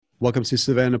Welcome to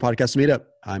Savannah Podcast Meetup.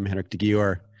 I'm Henrik de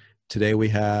Gior. Today we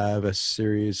have a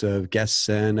series of guests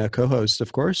and a co-host,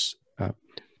 of course.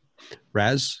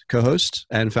 Raz, co-host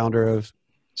and founder of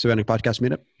Savannah Podcast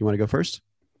Meetup. You want to go first?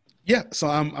 Yeah, so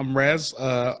I'm Raz,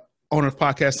 owner of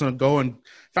Podcast on the Go and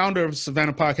founder of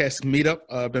Savannah Podcast Meetup.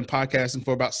 I've been podcasting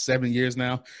for about 7 years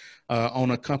now.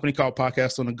 Own a company called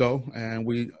Podcast on the Go, and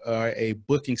we are a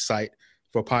booking site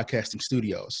for podcasting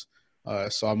studios.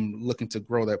 So I'm looking to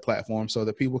grow that platform so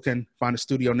that people can find a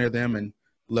studio near them and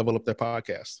level up their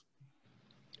podcast.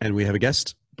 And we have a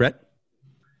guest, Brett.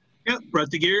 Yeah, Brett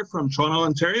de Gier from Toronto,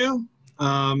 Ontario.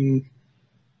 And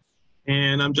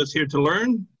I'm just here to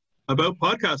learn about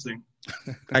podcasting.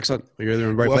 Excellent. You're in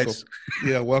the right Welcome. place.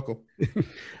 Yeah, welcome.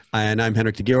 And I'm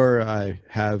Henrik de Gior.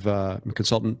 I'm a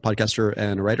consultant, podcaster,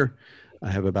 and a writer.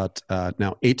 I have about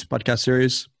now 8 podcast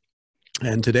series.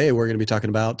 And today we're going to be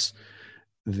talking about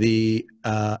the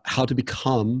how to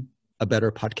become a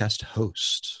better podcast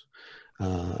host.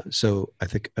 So I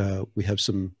think we have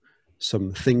some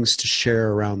things to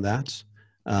share around that,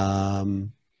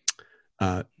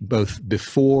 both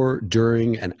before,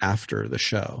 during, and after the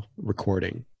show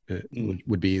recording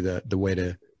would be the way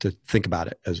to think about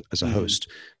it as a host.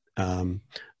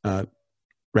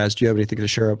 Raz, do you have anything to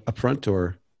share up front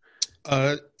or?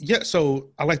 Yeah,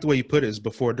 so I like the way you put it, is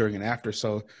before, during, and after.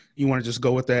 So you want to just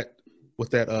go with that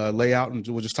layout, and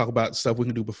we'll just talk about stuff we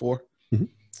can do before.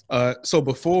 Mm-hmm. So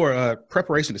before,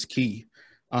 preparation is key.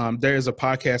 There's a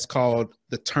podcast called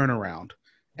The Turnaround,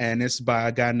 and it's by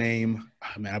a guy named,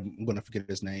 I'm going to forget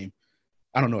his name.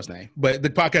 I don't know his name, but the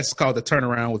podcast is called The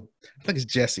Turnaround with, I think it's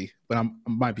Jesse, but I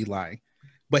might be lying.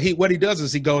 But what he does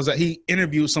is he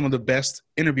interviews some of the best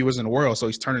interviewers in the world. So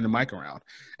he's turning the mic around,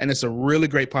 and it's a really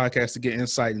great podcast to get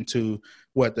insight into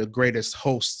what the greatest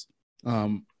hosts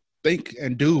think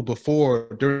and do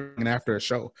before, during, and after a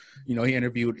show. You know, he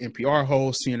interviewed NPR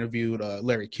hosts. He interviewed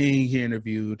Larry King. He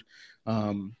interviewed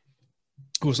who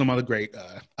was some other great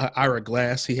Ira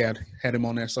Glass. He had him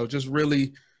on there. So just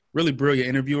really, really brilliant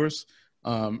interviewers.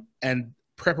 And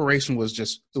preparation was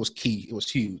key. It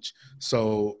was huge.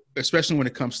 So especially when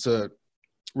it comes to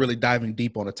really diving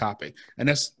deep on a topic. And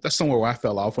that's somewhere where I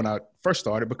fell off when I first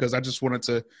started, because I just wanted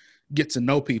to get to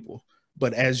know people.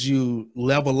 But as you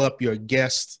level up your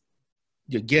guests,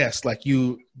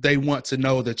 they want to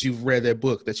know that you've read their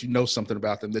book, that you know something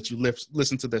about them, that you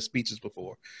listened to their speeches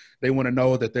before. They want to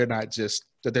know that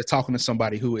that they're talking to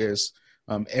somebody who is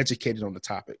educated on the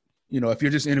topic. You know, if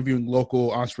you're just interviewing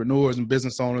local entrepreneurs and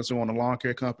business owners who own a lawn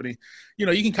care company, you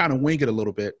know, you can kind of wing it a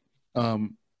little bit.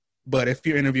 But if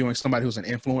you're interviewing somebody who's an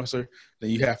influencer, then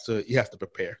you have to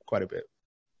prepare quite a bit.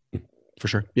 For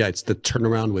sure. Yeah, it's The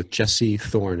Turnaround with Jesse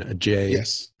Thorn, a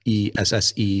Jesse,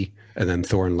 and then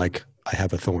Thorn, like I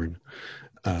have a thorn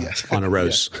on a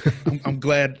rose. Yeah. I'm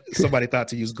glad somebody thought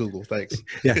to use Google. Thanks.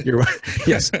 Yeah, you're right.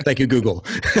 Yes, thank you, Google.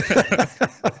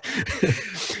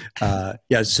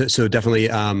 So definitely,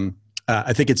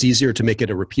 I think it's easier to make it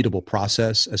a repeatable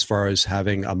process as far as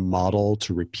having a model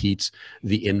to repeat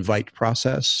the invite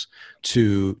process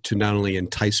to not only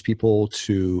entice people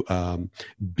to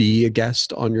be a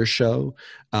guest on your show.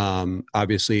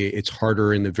 Obviously, it's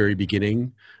harder in the very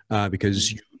beginning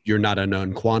because you're not a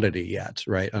known quantity yet,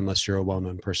 right? Unless you're a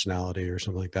well-known personality or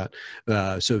something like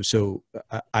that. So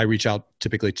I reach out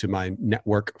typically to my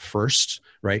network first,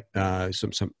 right?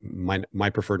 My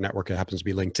preferred network happens to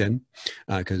be LinkedIn,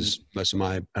 because most of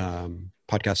my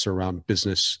podcasts are around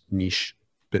business niche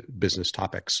business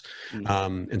topics.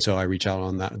 And so I reach out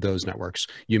on those networks.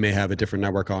 You may have a different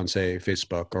network on, say,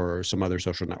 Facebook or some other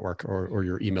social network, or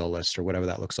your email list, or whatever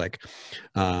that looks like,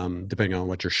 depending on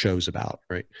what your show's about,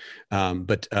 right?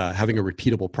 But having a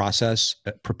repeatable process,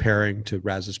 preparing, to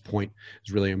Raz's point,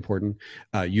 is really important.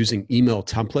 Using email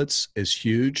templates is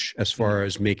huge as far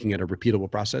as making it a repeatable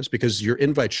process, because your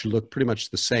invite should look pretty much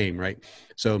the same, right?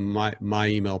 So my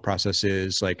email process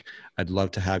is like, I'd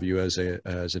love to have you as a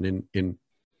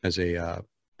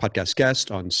podcast guest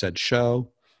on said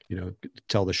show. You know,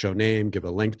 tell the show name, give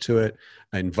a link to it,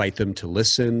 invite them to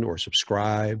listen or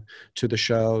subscribe to the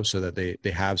show, so that they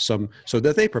have so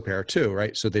that they prepare too,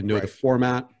 right? So they know the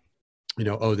format. You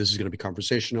know, oh, this is going to be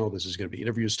conversational. This is going to be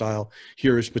interview style.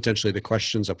 Here's potentially the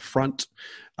questions up front,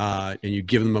 and you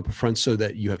give them up front so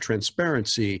that you have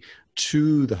transparency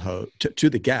to the host, to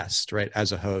the guest, right?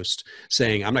 As a host,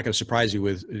 saying, I'm not going to surprise you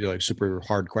with like super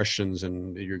hard questions,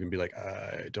 and you're going to be like,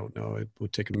 I don't know. It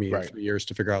would take me 3 years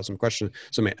to figure out some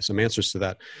answers to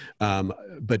that.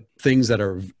 But things that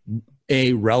are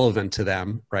relevant to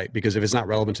them, right? Because if it's not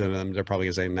relevant to them, they're probably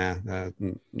going to say, nah,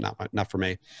 not for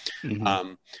me.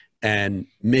 Mm-hmm. And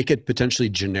make it potentially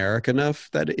generic enough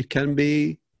that it can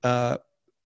be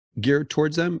geared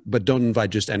towards them, but don't invite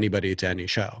just anybody to any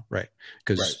show, right?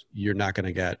 Because Right. you're not going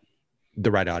to get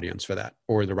the right audience for that,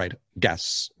 or the right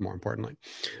guests, more importantly.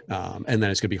 And then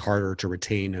it's going to be harder to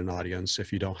retain an audience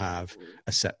if you don't have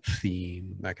a set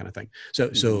theme, that kind of thing.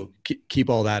 So keep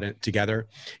all that together.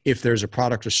 If there's a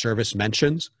product or service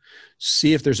mentioned,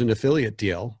 see if there's an affiliate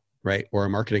deal, right, or a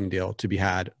marketing deal to be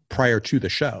had prior to the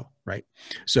show, right?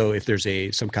 So if there's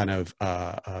some kind of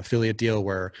affiliate deal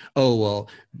where, oh, well,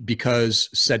 because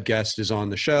said guest is on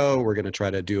the show, we're going to try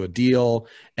to do a deal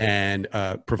and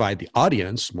provide the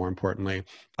audience, more importantly,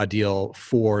 a deal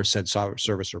for said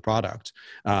service or product.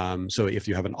 So if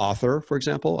you have an author, for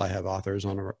example, I have authors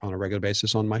on a regular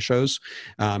basis on my shows,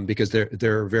 because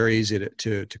they're very easy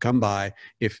to come by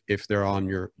if they're on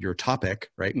your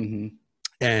topic, right? Mm-hmm.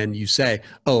 And you say,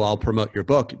 oh, I'll promote your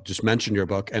book, just mention your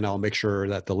book, and I'll make sure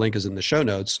that the link is in the show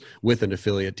notes with an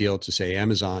affiliate deal to, say,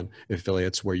 Amazon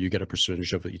affiliates, where you get a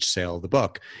percentage of each sale of the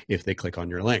book if they click on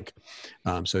your link.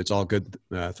 So it's all good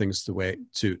things, the way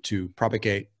to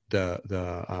propagate the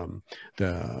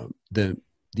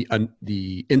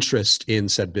interest in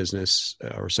said business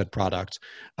or said product,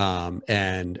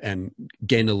 and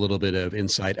gain a little bit of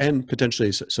insight and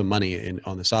potentially some money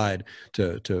on the side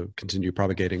to continue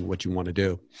propagating what you want to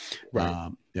do.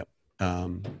 Right. Yep.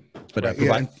 Right.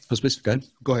 Yeah, please go ahead.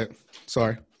 Go ahead.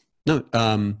 Sorry. No.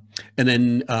 And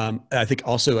then I think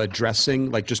also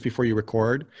addressing, like, just before you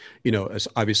record,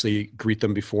 obviously greet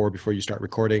them before you start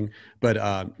recording,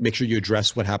 but make sure you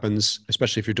address what happens,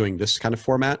 especially if you're doing this kind of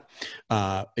format.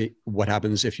 What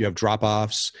happens if you have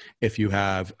drop-offs, if you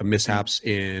have mishaps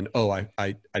in, oh, I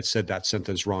said that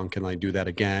sentence wrong, can I do that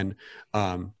again?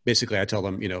 Basically, I tell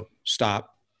them, stop,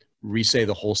 re-say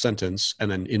the whole sentence,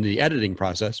 and then in the editing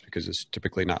process, because it's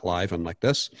typically not live unlike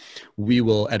this, we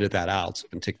will edit that out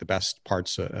and take the best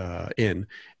parts in.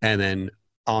 And then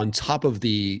on top of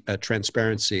the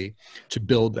transparency to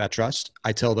build that trust,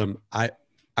 I tell them, I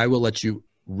will let you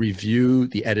review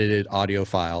the edited audio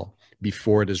file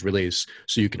before it is released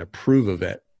so you can approve of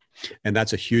it. And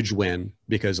that's a huge win,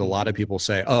 because a lot of people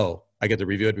say, oh, I get to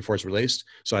review it before it's released,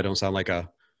 so I don't sound like a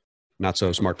not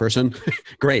so smart person.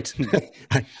 Great.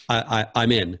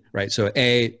 I'm in, right? So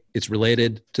A, it's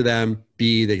related to them.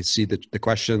 B, they can see the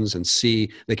questions, and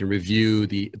C, they can review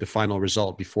the final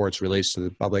result before it's released to the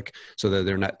public, so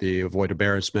that they avoid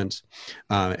embarrassment.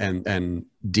 And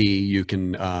D, you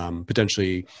can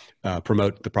potentially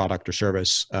promote the product or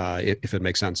service if it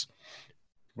makes sense.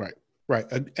 Right. Right.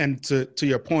 And to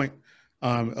your point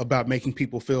about making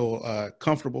people feel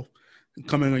comfortable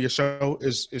coming on your show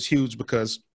is huge,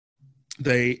 because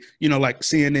they, like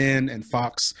CNN and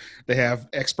Fox, they have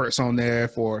experts on there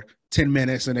for 10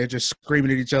 minutes and they're just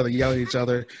screaming at each other, yelling at each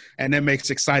other. And that makes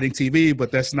exciting TV,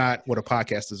 but that's not what a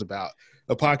podcast is about.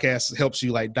 A podcast helps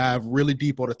you dive really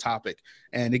deep on a topic,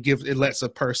 and it lets a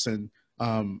person,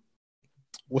 it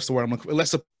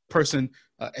lets a person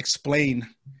explain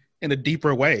in a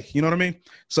deeper way. You know what I mean?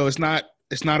 So it's not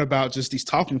about just these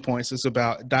talking points. It's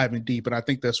about diving deep. And I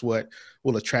think that's what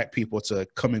will attract people to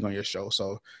coming on your show.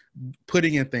 So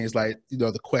putting in things like,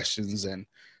 the questions, and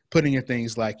putting in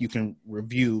things like you can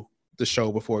review the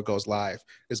show before it goes live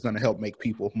is going to help make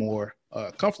people more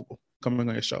comfortable coming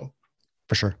on your show.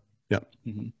 For sure. Yep.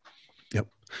 Mm-hmm. Yep.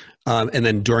 And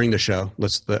then during the show,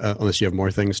 unless you have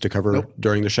more things to cover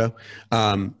during the show,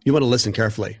 you want to listen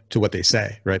carefully to what they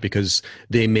say, right? Because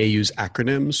they may use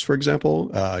acronyms, for example,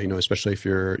 especially if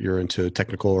you're into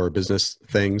technical or business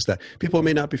things that people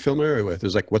may not be familiar with.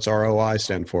 It's like, what's ROI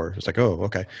stand for? It's like, oh,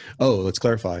 okay. Oh, let's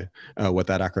clarify what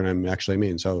that acronym actually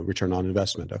means. Oh, return on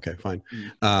investment. Okay, fine.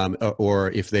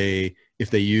 Or if they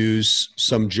use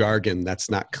some jargon that's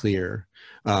not clear.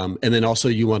 And then also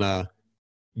you want to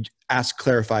ask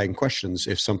clarifying questions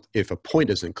if a point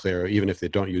isn't clear, even if they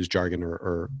don't use jargon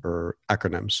or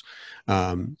acronyms,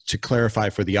 to clarify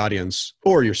for the audience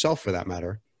or yourself for that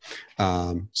matter.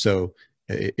 So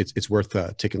it's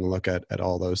worth taking a look at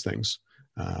all those things.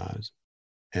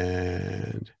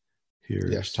 And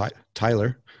here's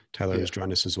Tyler. Tyler has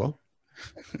joined us as well.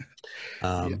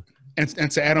 And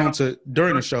to add on to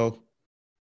during the show,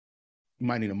 you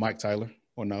might need a mic, Tyler,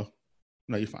 or no?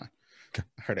 No, you're fine. Okay.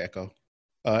 I heard echo.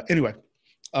 Anyway,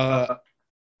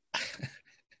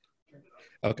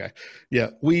 okay. Yeah.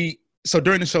 So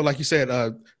during the show, like you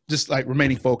said, just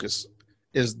remaining focused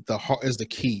is the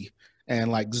key.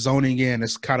 And zoning in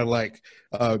is kind of like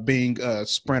being a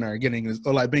sprinter,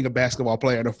 or being a basketball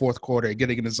player in the fourth quarter,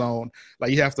 getting in the zone.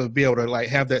 You have to be able to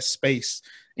have that space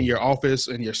in your office,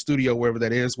 in your studio, wherever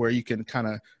that is, where you can kind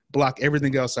of block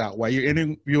everything else out. While you're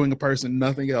interviewing a person,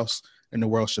 nothing else in the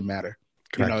world should matter.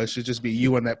 You know, it should just be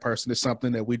you and that person. It's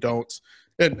something that we don't,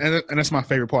 and that's my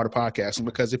favorite part of podcasting,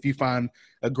 because if you find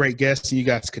a great guest and you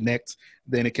guys connect,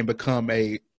 then it can become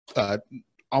a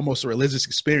almost a religious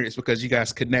experience, because you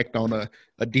guys connect on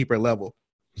a deeper level,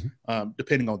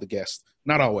 depending on the guest.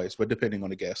 Not always, but depending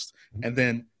on the guest. And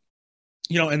then,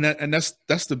 you know, and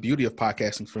that's the beauty of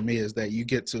podcasting for me, is that you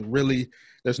get to really,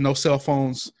 there's no cell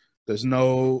phones, there's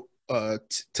no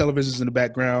televisions in the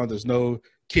background, there's no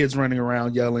kids running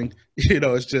around yelling, you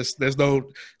know, it's just, there's no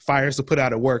fires to put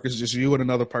out at work. It's just you and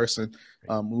another person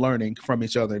learning from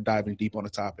each other and diving deep on a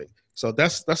topic. So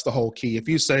that's the whole key. If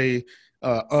you say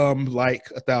like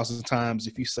 1,000 times,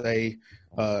 if you say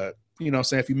you know,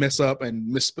 say if you mess up and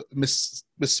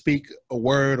misspeak a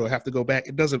word or have to go back,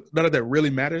 none of that really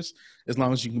matters, as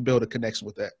long as you can build a connection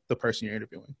with the person you're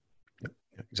interviewing.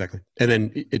 Yeah, exactly. And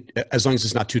then as long as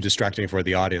it's not too distracting for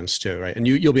the audience too, right? And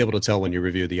you'll be able to tell when you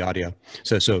review the audio.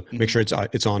 So make sure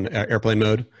it's on airplane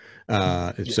mode,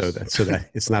 yes. so that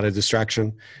it's not a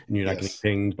distraction, and you're not getting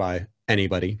pinged by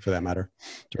anybody for that matter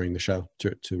during the show.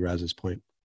 To Raz's point,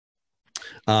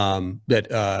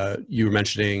 that you were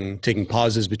mentioning taking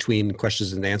pauses between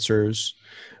questions and answers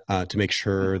to make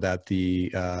sure that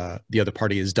the other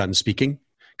party is done speaking.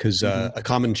 Because a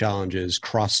common challenge is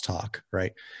crosstalk,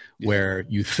 right? Yeah. Where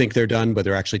you think they're done, but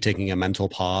they're actually taking a mental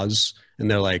pause,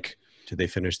 and they're like, "Did they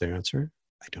finish their answer?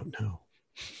 I don't know.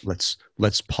 Let's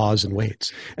pause and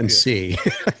wait and see."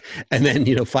 And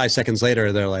then 5 seconds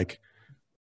later, they're like,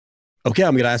 "Okay,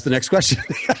 I'm going to ask the next question."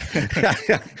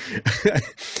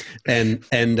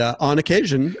 and on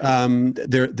occasion,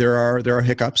 there are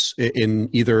hiccups in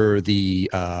either the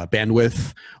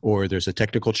bandwidth, or there's a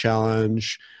technical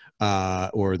challenge.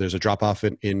 Or there's a drop off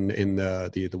in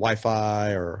the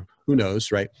Wi-Fi, or who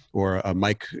knows, right? Or a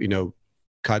mic,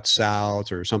 cuts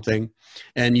out or something,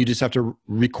 and you just have to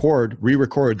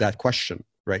re-record that question,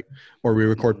 right? Or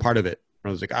re-record part of it. I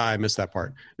was like, I missed that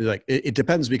part. It's like it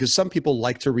depends, because some people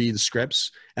like to read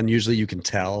scripts, and usually you can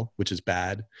tell, which is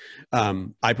bad.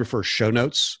 I prefer show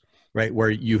notes, right? Where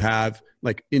you have,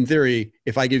 like, in theory,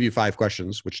 if I give you 5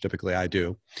 questions, which typically I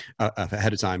do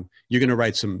ahead of time, you're going to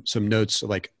write some notes,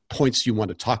 like points you want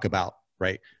to talk about,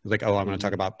 right? Like, oh, I'm going to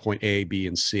talk about point A, B,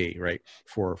 and C, right?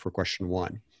 For question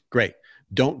 1. Great.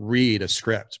 Don't read a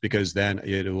script, because then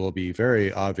it will be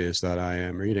very obvious that I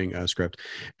am reading a script,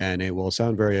 and it will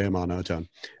sound very monotone,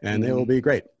 and it will be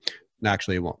great.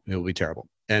 Actually, it won't. It will be terrible.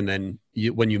 And then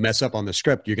when you mess up on the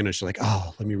script, you're going to just like,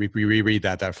 oh, let me reread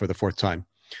that for the 4th time.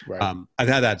 Right. I've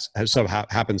had that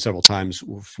happen several times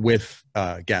with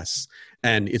guests,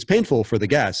 and it's painful for the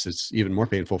guests. It's even more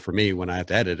painful for me when I have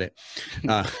to edit it,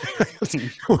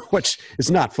 which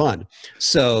is not fun.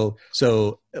 So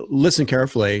listen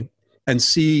carefully and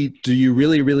see, do you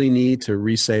really, really need to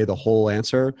re-say the whole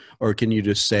answer, or can you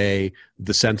just say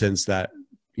the sentence that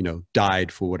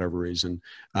died for whatever reason,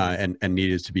 and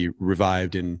needed to be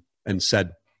revived and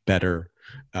said better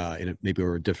in maybe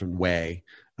a different way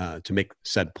to make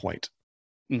said point.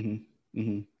 I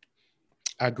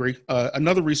agree.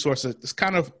 Another resource that's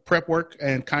kind of prep work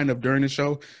and kind of during the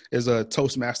show is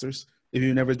Toastmasters. If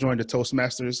you've never joined a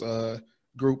Toastmasters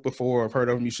group before or have heard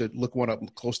of them, you should look one up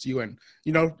close to you, and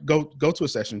go to a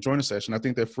session, join a session. I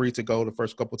think they're free to go the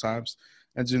first couple of times,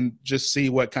 and just see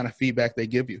what kind of feedback they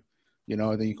give you.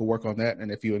 And then you can work on that.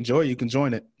 And if you enjoy it, you can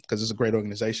join it, because it's a great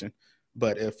organization.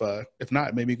 But if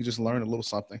not, maybe you can just learn a little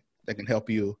something that can help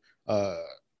you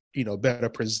better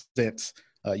present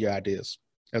your ideas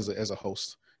as a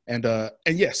host. And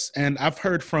yes, and I've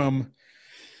heard from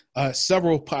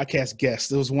several podcast guests.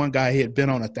 There was one guy, he had been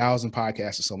on 1,000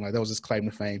 podcasts or something like that. Was his claim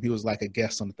to fame. He was like a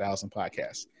guest on 1,000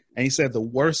 podcasts. And he said the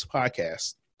worst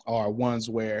podcasts are ones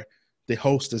where the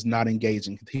host is not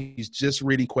engaging. He's just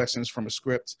reading questions from a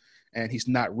script, and he's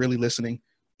not really listening,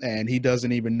 and he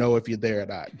doesn't even know if you're there or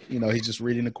not. He's just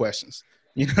reading the questions.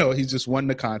 He's just wanting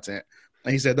the content.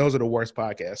 And he said those are the worst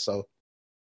podcasts. So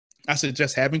I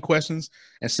suggest having questions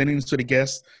and sending them to the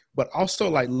guests, but also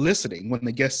like listening when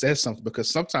the guest says something, because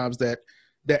sometimes that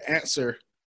answer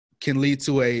can lead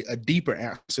to a deeper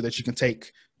answer that you can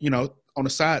take, on a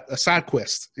side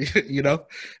quest,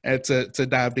 and to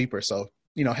dive deeper. So,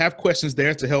 have questions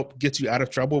there to help get you out of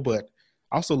trouble, but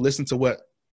also listen to what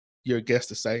your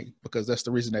guest is saying, because that's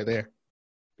the reason they're there.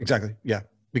 Exactly. Yeah.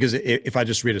 Because if I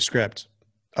just read a script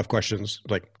of questions,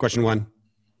 like question 1,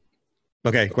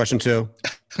 okay, question 2,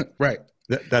 right.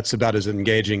 That's about as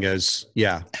engaging as,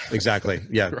 yeah, exactly.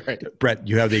 Yeah. Right. Brett,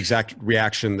 you have the exact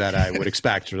reaction that I would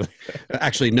expect.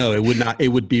 Actually, no, it would not. It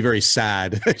would be very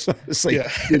sad. It's like,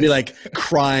 you'd be like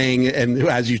crying, and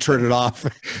as you turn it off,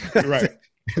 right.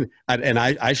 And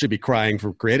I should be crying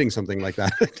for creating something like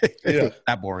that. Yeah.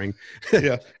 That boring.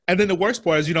 Yeah. And then the worst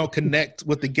part is you don't connect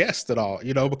with the guest at all,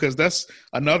 because that's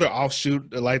another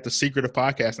offshoot, like the secret of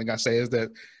podcasting, I say, is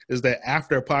that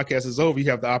after a podcast is over, you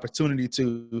have the opportunity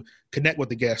to connect with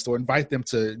the guest or invite them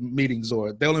to meetings,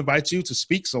 or they'll invite you to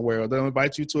speak somewhere, or they'll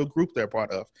invite you to a group they're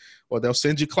part of, or they'll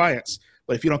send you clients.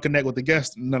 But if you don't connect with the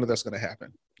guest, none of that's going to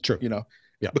happen. True.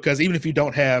 Yeah. Because even if you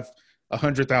don't have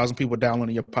 100,000 people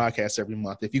downloading your podcast every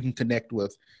month, if you can connect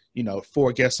with,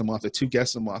 4 guests a month or 2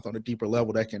 guests a month on a deeper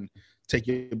level, that can take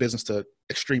your business to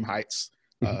extreme heights.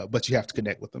 But you have to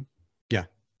connect with them. Yeah.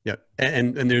 Yeah.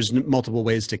 And there's multiple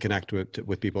ways to connect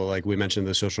with people. Like we mentioned,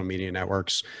 the social media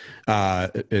networks,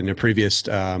 in a previous,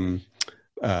 Savannah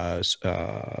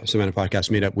podcast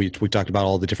meetup, we talked about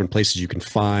all the different places you can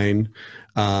find,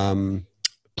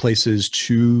 places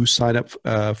to sign up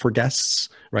for guests,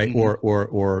 right?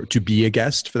 Or to be a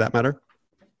guest, for that matter.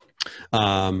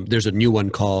 There's a new one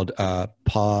called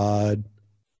Podcast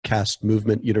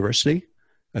Movement University.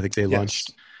 I think they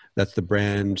launched. That's the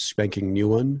brand spanking new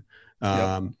one.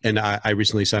 And I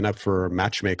recently signed up for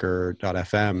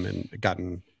Matchmaker.fm and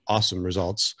gotten awesome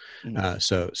results.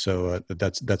 So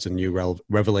that's a new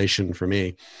revelation for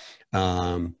me.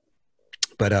 But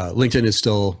LinkedIn is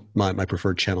still my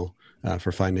preferred channel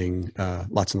for finding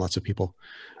lots and lots of people.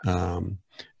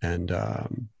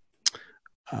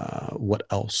 What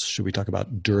else should we talk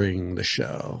about during the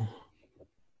show?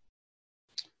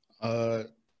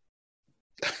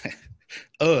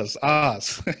 Oz.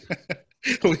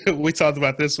 We talked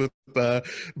about this with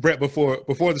Brett before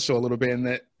the show a little bit, and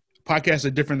that podcasts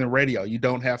are different than radio. You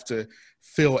don't have to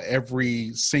fill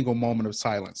every single moment of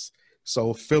silence.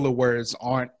 So filler words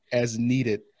aren't as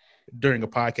needed during a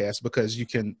podcast, because you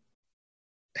can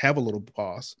have a little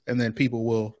pause, and then people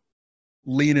will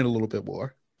lean in a little bit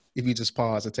more if you just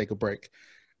pause and take a break,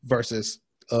 versus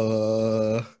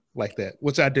like that,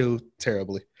 which I do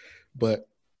terribly, but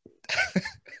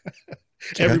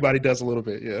everybody does a little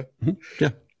bit. Yeah.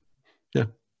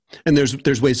 And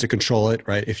there's ways to control it,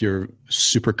 right? If you're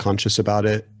super conscious about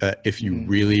it, if you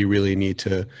really, really need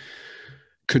to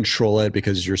control it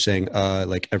because you're saying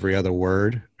like every other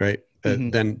word, right?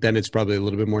 Then it's probably a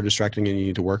little bit more distracting, and you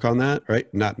need to work on that,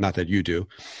 right? Not that you do,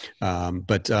 and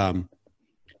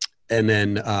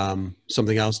then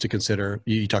something else to consider.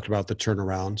 You talked about the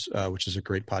turnaround, which is a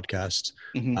great podcast.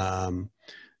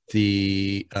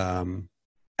 The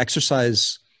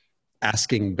exercise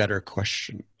asking better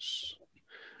questions.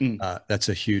 That's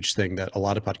a huge thing that a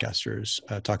lot of podcasters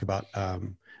talk about.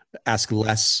 Ask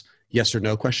less yes or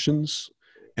no questions,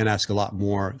 and ask a lot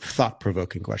more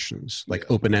thought-provoking questions,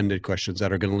 like open-ended questions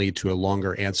that are going to lead to a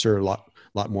longer answer, a lot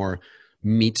more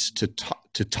meat to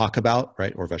talk about,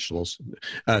 right? Or vegetables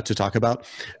to talk about,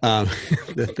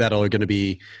 that are going to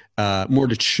be more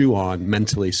to chew on,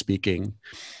 mentally speaking.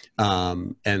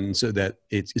 And so that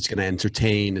it's going to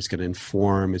entertain, it's going to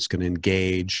inform, it's going to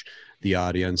engage the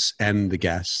audience and the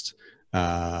guest,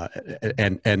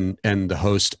 and the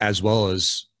host, as well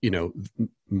as,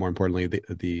 more importantly,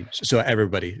 so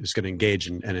everybody is going to engage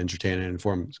and entertain and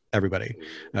inform everybody.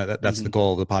 That's the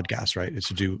goal of the podcast, right? Is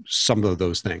to do some of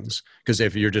those things. Because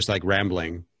if you're just like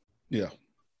rambling, it's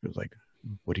like,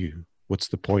 what's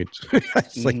the point?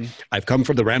 It's like, I've come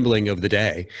for the rambling of the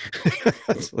day.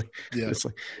 I'm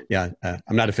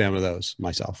not a fan of those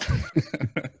myself.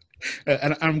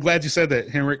 And I'm glad you said that,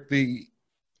 Henrik.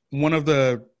 One of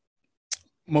the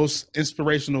most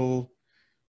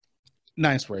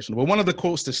not inspirational, but one of the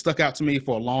quotes that stuck out to me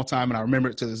for a long time, and I remember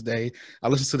it to this day. I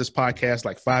listened to this podcast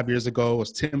like 5 years ago. It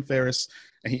was Tim Ferriss,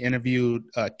 and he interviewed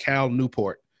Cal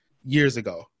Newport years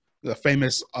ago, the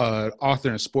famous author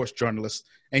and sports journalist.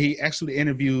 And he actually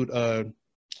interviewed it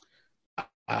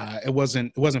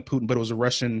wasn't Putin, but it was a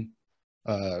Russian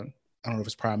I don't know if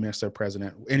it's prime minister or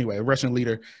president, anyway, a Russian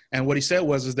leader. And what he said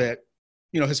was that,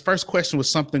 his first question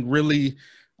was something really,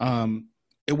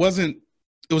 it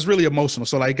was really emotional.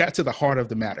 So like, got to the heart of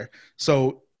the matter.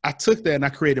 So I took that and I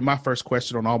created my first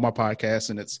question on all my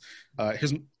podcasts. And it's,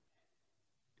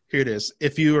 here it is.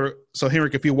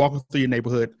 Henrik, if you're walking through your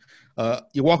neighborhood, a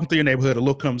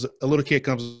little kid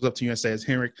comes up to you and says,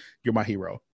 Henrik, you're my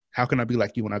hero. How can I be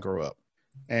like you when I grow up?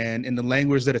 And in the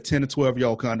language that a 10 to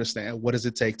 12-year-old can understand, what does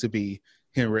it take to be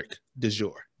Henrik de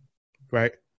jour,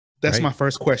 right? That's my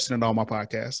first question in all my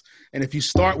podcasts. And if you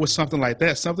start with something like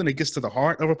that, something that gets to the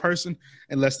heart of a person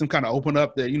and lets them kind of open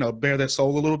up, bare their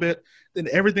soul a little bit, then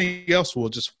everything else will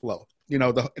just flow.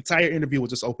 The entire interview will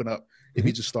just open up if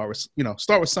you just start with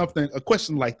something, a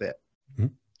question like that.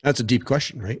 That's a deep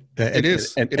question, right? It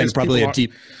is. And probably a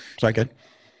deep. Sorry, good.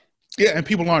 Yeah, and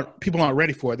people aren't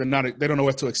ready for it. They don't know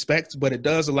what to expect, but it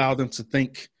does allow them to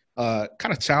think kind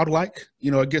of childlike.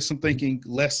 It gets them thinking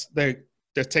less. They're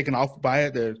taken off by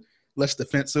it. They're less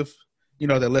defensive.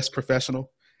 They're less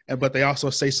professional, but they also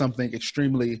say something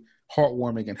extremely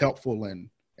heartwarming and helpful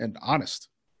and honest.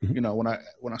 When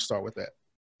I start with that.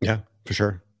 Yeah, for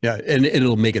sure. Yeah, and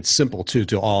it'll make it simple too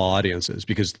to all audiences,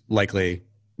 because likely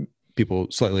people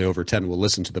slightly over 10 will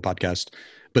listen to the podcast,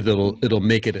 but it'll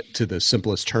make it to the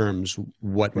simplest terms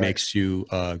what makes you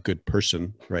a good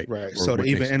person, right? Right. So that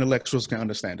even intellectuals can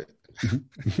understand it.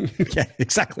 Yeah,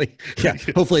 exactly. Yeah.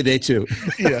 Hopefully they too.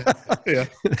 Yeah. Yeah.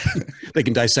 They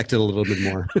can dissect it a little bit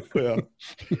more. Yeah.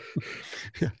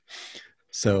 Yeah.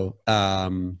 So,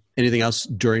 anything else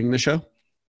during the show?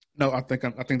 No, I think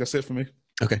that's it for me.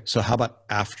 Okay. So how about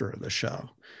after the show?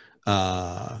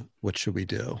 What should we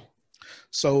do?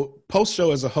 So post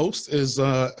show as a host is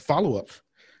follow-up.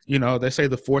 They say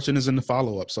the fortune is in the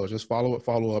follow-up. So just follow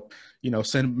up,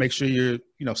 make sure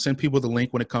send people the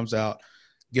link when it comes out,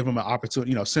 give them an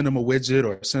opportunity, send them a widget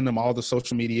or send them all the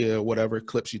social media or whatever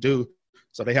clips you do.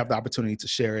 So they have the opportunity to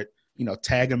share it,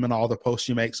 tag them in all the posts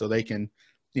you make so they can,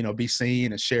 be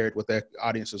seen and share it with their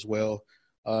audience as well.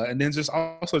 And then just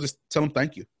tell them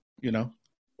thank you,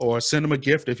 or send them a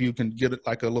gift if you can get it,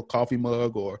 like a little coffee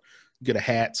mug, or get a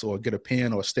hat, or get a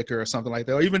pen or a sticker or something like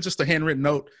that, or even just a handwritten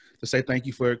note to say thank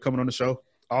you for coming on the show.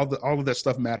 All of that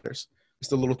stuff matters. It's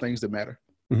the little things that matter.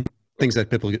 Mm-hmm. Things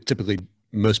that typically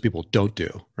most people don't do,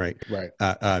 right? Right.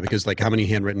 Because how many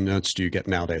handwritten notes do you get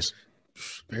nowadays?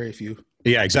 Very few.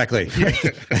 Yeah, exactly.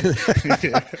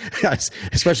 Yes,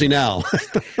 especially now.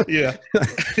 Yeah.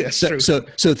 So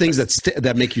things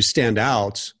that make you stand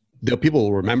out, people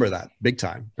will remember that big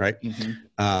time, right?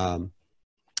 Mm-hmm.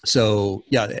 So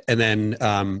yeah, and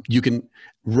then you can,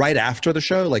 right after the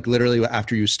show, like literally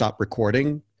after you stop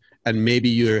recording, and maybe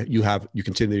you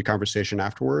continue the conversation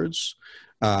afterwards.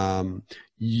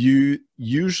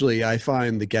 Usually I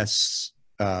find the guests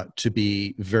to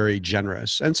be very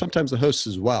generous, and sometimes the hosts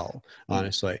as well,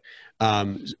 honestly,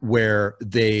 where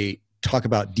they talk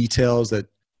about details that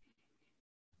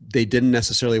they didn't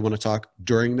necessarily want to talk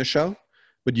during the show,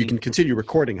 but you can continue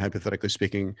recording, hypothetically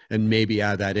speaking, and maybe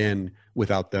add that in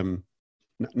without them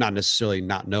not necessarily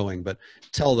not knowing, but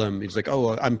tell them, it's like,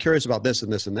 oh, I'm curious about this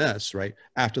and this and this, right?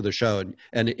 After the show.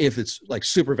 And if it's like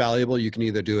super valuable, you can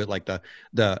either do it like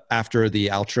the after the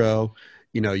outro,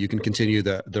 you can continue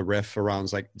the riff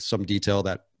around like some detail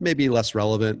that may be less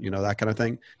relevant, that kind of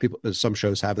thing. Some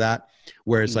shows have that,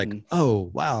 where it's like,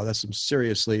 oh, wow, that's some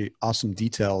seriously awesome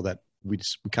detail that we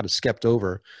kind of skipped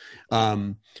over.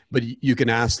 But you can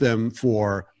ask them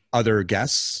for other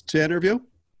guests to interview.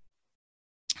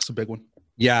 That's a big one.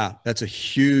 Yeah, that's a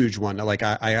huge one. Like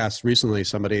I asked recently,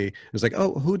 somebody was like,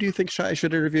 oh, who do you think I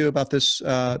should interview about this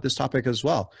topic as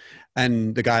well?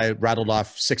 And the guy rattled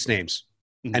off 6 names.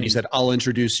 Mm-hmm. And he said, I'll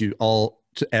introduce you all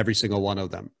to every single one of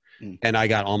them. Mm-hmm. And I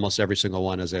got almost every single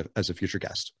one as a future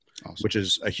guest, awesome. Which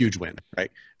is a huge win,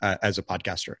 right? As a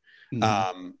podcaster.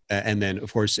 Mm-hmm. And then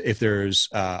of course, if there's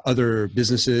other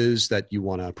businesses that you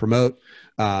want to promote,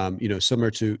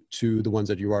 similar to the ones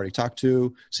that you already talked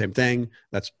to, same thing.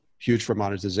 That's huge for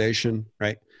monetization,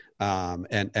 right?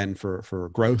 And for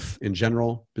growth in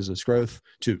general, business growth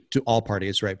to all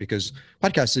parties, right? Because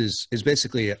podcast is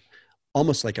basically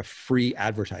almost like a free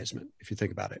advertisement, if you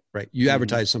think about it, right? You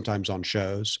advertise sometimes on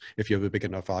shows if you have a big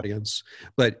enough audience,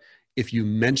 but if you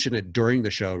mention it during the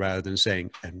show rather than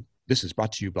saying, and this is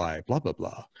brought to you by blah, blah,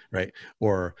 blah, right?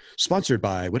 Or sponsored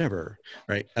by whatever,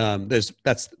 right?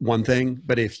 That's one thing,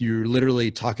 but if you're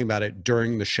literally talking about it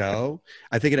during the show,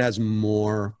 I think it has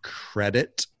more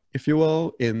credit, if you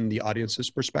will, in the audience's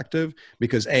perspective,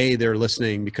 because they're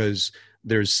listening because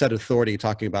there's set authority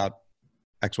talking about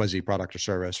XYZ product or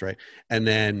service, right? And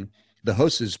then the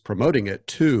host is promoting it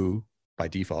too, by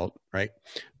default, right?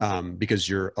 Because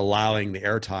you're allowing the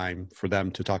airtime for them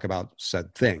to talk about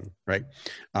said thing, right?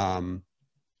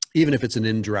 Even if it's an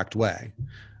indirect way.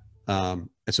 And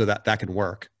so that can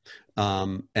work.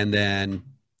 And then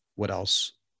what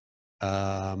else? We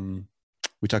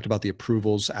talked about the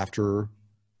approvals after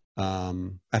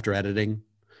editing.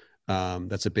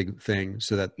 That's a big thing,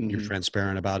 so that you're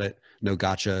transparent about it. No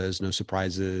gotchas, no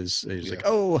surprises. It's like,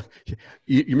 oh,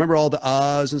 you remember all the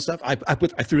ahs and stuff? I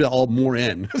threw that all more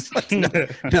in.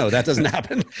 No, that doesn't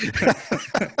happen.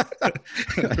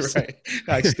 Right.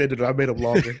 I extended it. I made them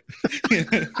longer.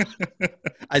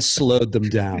 I slowed them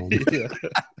down.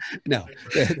 No,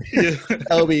 Yeah. that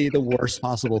would be the worst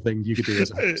possible thing you could do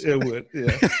as a host. It would,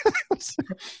 yeah.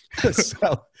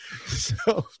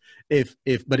 so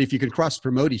but if you can cross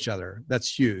promote each other,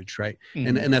 that's huge, right?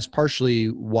 Mhm. And that's partially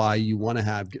why you want to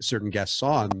have certain guests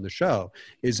on the show,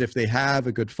 is if they have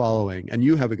a good following and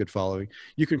you have a good following,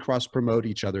 you can cross promote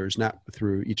each other's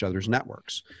through each other's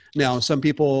networks. Now, some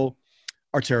people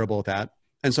are terrible at that,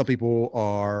 and some people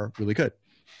are really good.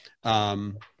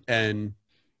 And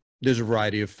there's a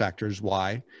variety of factors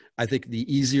why. I think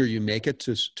the easier you make it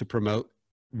to promote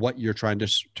what you're trying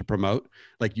to promote,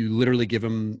 like you literally give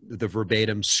them the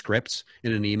verbatim script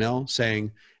in an email saying,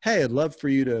 hey, I'd love for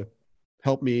you to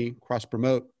help me cross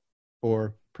promote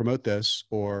or promote this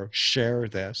or share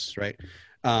this, right?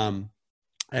 And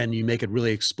you make it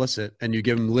really explicit, and you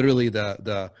give them literally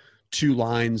the 2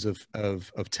 lines of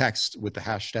text with the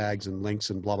hashtags and links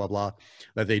and blah, blah, blah,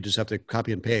 that they just have to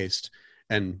copy and paste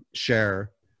and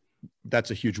share. That's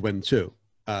a huge win too,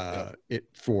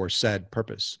 for said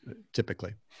purpose,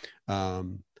 typically.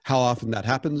 How often that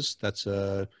happens,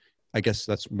 I guess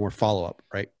that's more follow-up,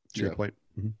 right? To your point.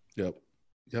 Mm-hmm.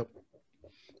 Yep.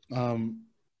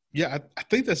 Yeah, I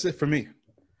think that's it for me.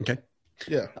 Okay.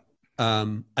 Yeah.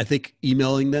 I think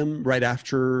emailing them right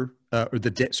after, or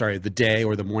the day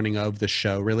or the morning of the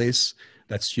show release,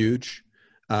 that's huge,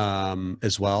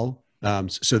 as well.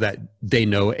 So that they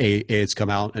know A, it's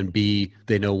come out, and B,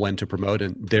 they know when to promote.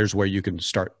 And there's where you can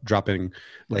start dropping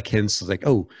like hints like,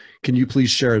 oh, can you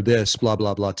please share this blah,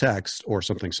 blah, blah text or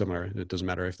something similar. It doesn't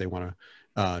matter if they want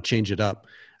to change it up.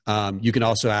 You can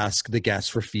also ask the guests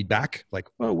for feedback, like,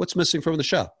 oh, what's missing from the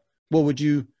show? What would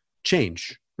you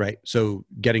change? Right. So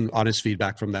getting honest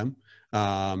feedback from them.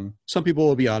 Some people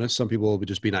will be honest. Some people will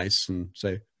just be nice and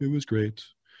say, it was great.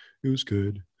 It was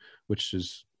good, which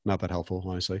is not that helpful,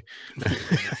 honestly.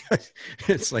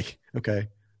 It's like, okay,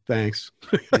 thanks.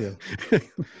 Yeah.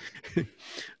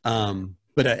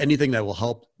 But anything that will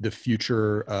help the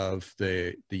future of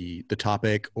the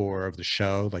topic or of the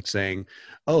show, like saying,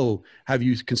 oh, have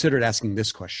you considered asking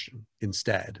this question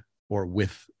instead, or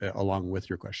along with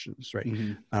your questions, right?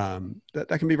 Mm-hmm.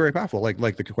 That can be very powerful,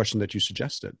 like the question that you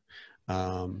suggested.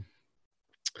 And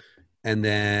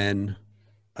then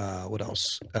what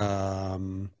else?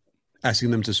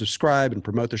 Asking them to subscribe and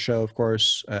promote the show, of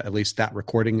course, at least that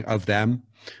recording of them.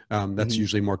 That's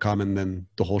usually more common than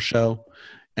the whole show.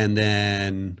 And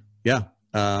then,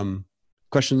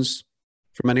 questions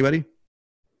from anybody?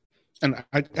 And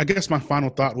I guess my final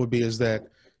thought would be is that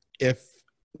if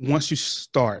once you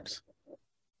start,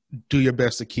 do your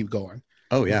best to keep going.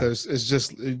 Oh yeah. Because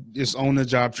it's on the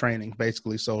job training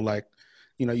basically. So like,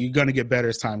 you're going to get better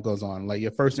as time goes on. Like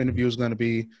your first interview is going to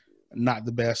be not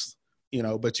the best,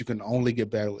 but you can only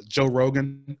get better. Joe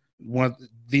Rogan, one of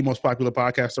the most popular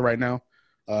podcaster right now.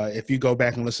 If you go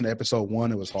back and listen to episode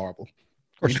 1, it was horrible.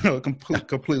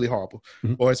 Completely horrible.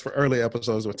 Mm-hmm. Or his early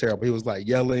episodes were terrible. He was like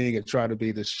yelling and trying to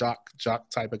be the jock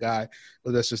type of guy,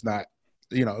 but that's just not,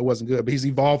 it wasn't good. But he's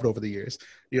evolved over the years,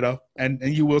 and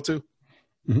you will too.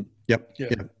 Mm-hmm. Yep. Yeah.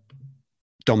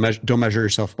 Don't measure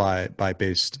yourself by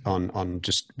based on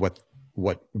just what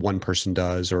one person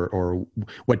does or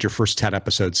what your first 10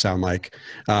 episodes sound like.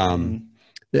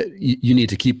 You need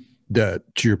to keep to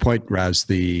your point, Raz,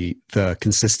 the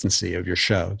consistency of your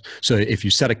show. So if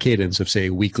you set a cadence of say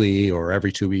weekly or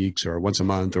every 2 weeks or once a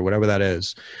month or whatever that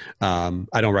is,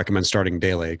 I don't recommend starting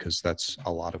daily because that's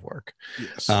a lot of work.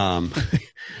 Yes.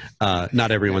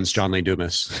 Not everyone's John Lee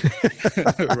Dumas,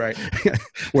 right?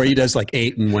 Where he does like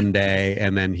 8 in one day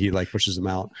and then he like pushes them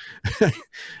out.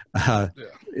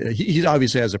 He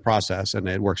obviously has a process and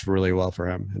it works really well for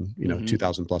him. And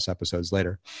 2,000 plus episodes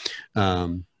later.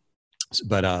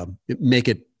 But make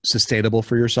it sustainable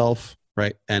for yourself,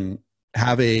 right? And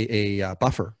have a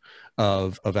buffer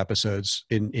of episodes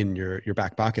in your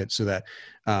back pocket so that,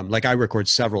 like I record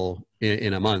several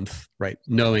in a month, right?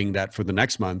 Knowing that for the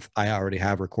next month, I already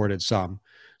have recorded some.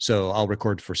 So I'll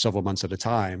record for several months at a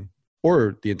time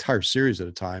or the entire series at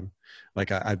a time. Like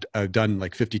I've done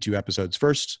like 52 episodes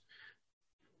first,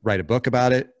 write a book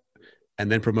about it,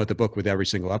 and then promote the book with every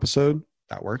single episode.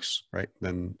 That works, right?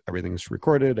 Then everything's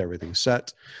recorded, everything's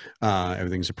set,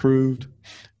 everything's approved,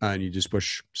 and you just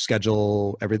push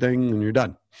schedule everything and you're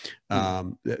done.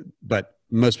 But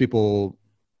most people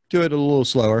do it a little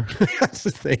slower.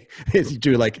 They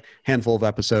do like a handful of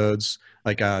episodes.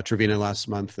 Like Trevina last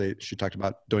month, she talked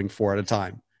about doing 4 at a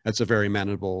time. That's a very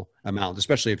manageable amount,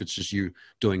 especially if it's just you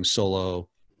doing solo,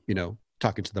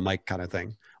 talking to the mic kind of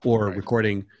thing, or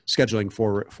recording, scheduling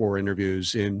four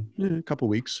interviews in a couple of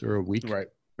weeks or a week. Right.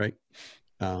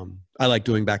 I like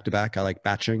doing back-to-back. I like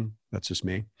batching. That's just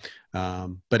me.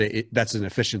 But that's an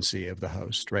efficiency of the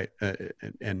host, right?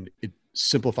 And it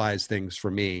simplifies things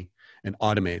for me and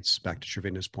automates, back to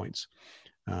Trevina's points.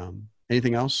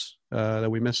 Anything else that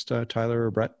we missed, Tyler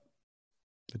or Brett,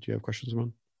 that you have questions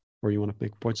on or you want to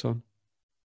make points on?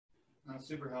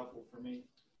 Super helpful for me.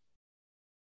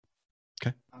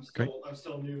 Okay, I'm great.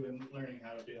 still new in learning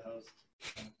how to be a host.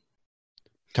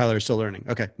 Tyler is still learning.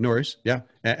 Okay, no worries. Yeah,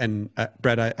 and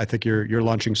Brett, I think you're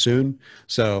launching soon.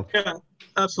 So Yeah,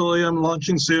 absolutely. I'm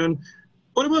launching soon.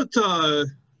 What about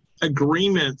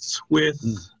agreements with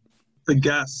the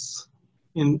guests?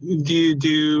 And do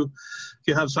you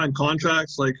have signed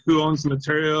contracts, like who owns the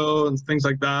material and things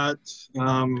like that?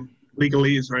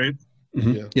 Legalese, right?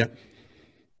 Mm-hmm. Yeah.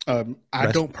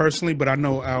 I don't personally, but I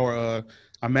know our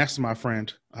mastermind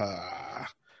friend. I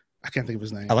can't think of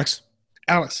his name. Alex.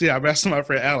 Yeah, mastermind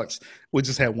friend Alex. We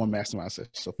just had one mastermind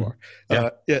session so far.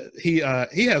 He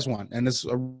has one, and it's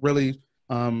a really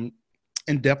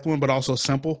in-depth one, but also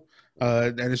simple.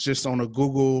 And it's just on a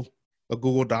Google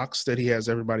Docs that he has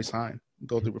everybody sign,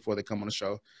 go through before they come on the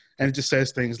show, and it just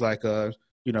says things like,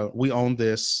 we own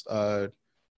this,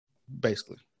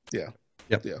 basically. Yeah.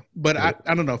 Yep. Yeah. But I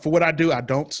don't know. For what I do, I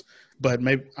don't. But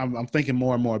maybe I'm thinking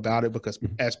more and more about it because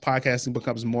as podcasting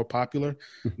becomes more popular,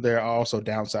 there are also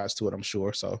downsides to it, I'm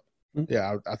sure. So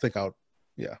yeah, I think I'll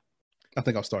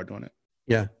start doing it.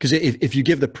 Yeah, because if you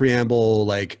give the preamble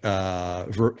like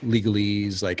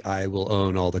legalese, like I will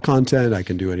own all the content, I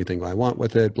can do anything I want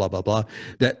with it, blah blah blah,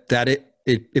 that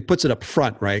it puts it up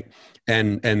front, right?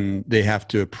 And they have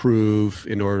to approve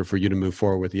in order for you to move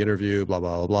forward with the interview, blah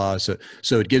blah blah blah.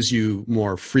 So it gives you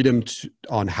more freedom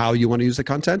on how you want to use the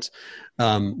content.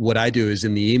 What I do is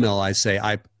in the email I say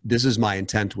this is my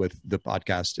intent with the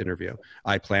podcast interview.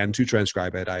 I plan to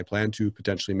transcribe it. I plan to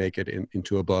potentially make it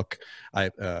into a book.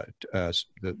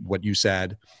 What you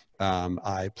said.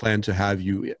 I plan to have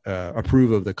you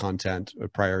approve of the content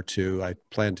prior to. I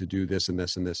plan to do this and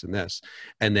this and this and this,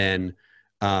 and then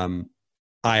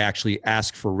I actually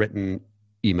ask for written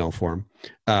email form.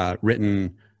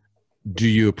 Written, do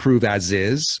you approve as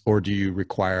is, or do you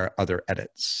require other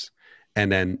edits?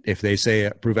 And then if they say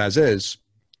approve as is,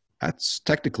 that's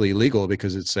technically legal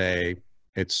because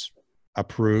it's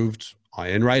approved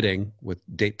in writing with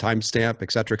date, time stamp,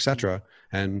 et cetera,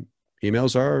 and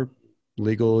emails are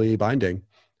legally binding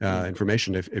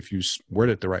information if you word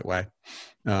it the right way.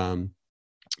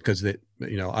 Because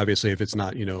obviously if it's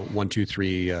not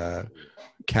 123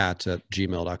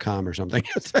 cat@gmail.com or something,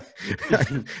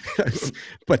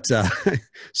 but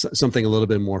something a little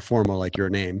bit more formal like your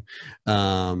name,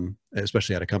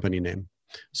 especially at a company name.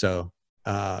 So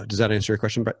does that answer your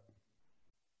question, Brett?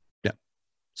 Yeah,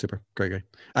 super, great.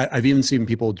 I've even seen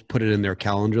people put it in their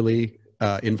Calendly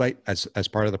invite as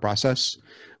part of the process,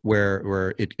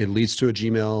 where it leads to a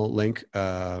Gmail link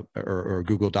or a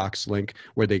Google Docs link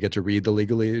where they get to read the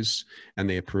legalese and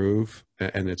they approve,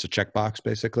 and it's a checkbox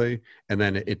basically. And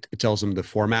then it tells them the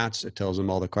formats, it tells them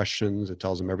all the questions, it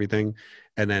tells them everything,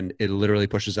 and then it literally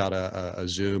pushes out a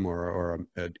Zoom or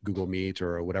a Google Meet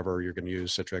or whatever you're going to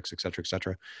use, Citrix, et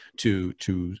cetera,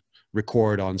 to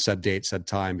record on said date, said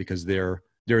time, because they're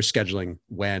scheduling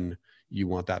when you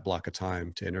want that block of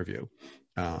time to interview.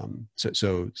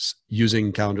 So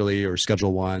using Calendly or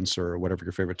Schedule Once or whatever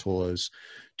your favorite tool is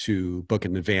to book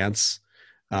in advance,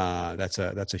 that's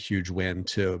a huge win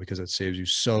too, because it saves you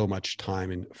so much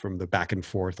time from the back and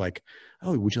forth. Like,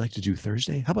 oh, would you like to do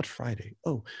Thursday? How about Friday?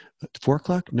 Oh, 4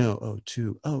 o'clock? No. Oh,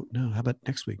 2. Oh, no. How about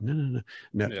next week? No.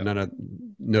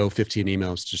 No 15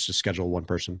 emails just to schedule one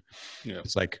person. Yeah.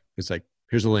 It's like,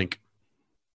 here's a link.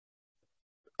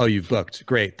 Oh, you've booked.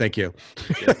 Great. Thank you.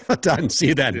 Yeah. Done. See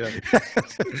you then. Yeah.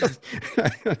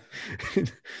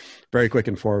 Very quick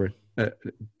and forward.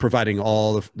 Providing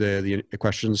all of the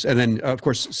questions, and then of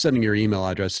course sending your email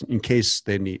address in case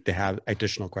they have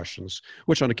additional questions,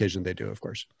 which on occasion they do, of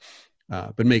course.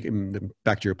 But making them,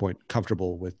 back to your point,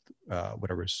 comfortable with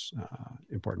whatever's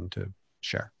important to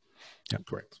share. Yeah,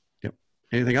 correct. Yep.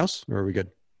 Anything else, or are we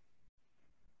good?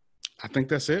 I think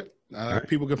that's it. Right.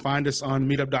 People can find us on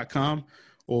meetup.com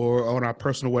or on our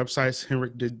personal websites,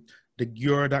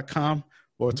 henrikdegura.com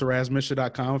or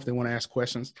tarazmisha.com if they want to ask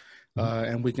questions.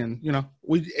 And we can,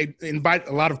 we invite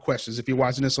a lot of questions. If you're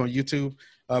watching this on YouTube,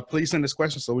 please send us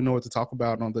questions so we know what to talk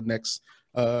about on the next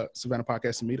Savannah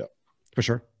Podcasting Meetup. For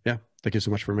sure. Yeah. Thank you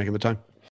so much for making the time.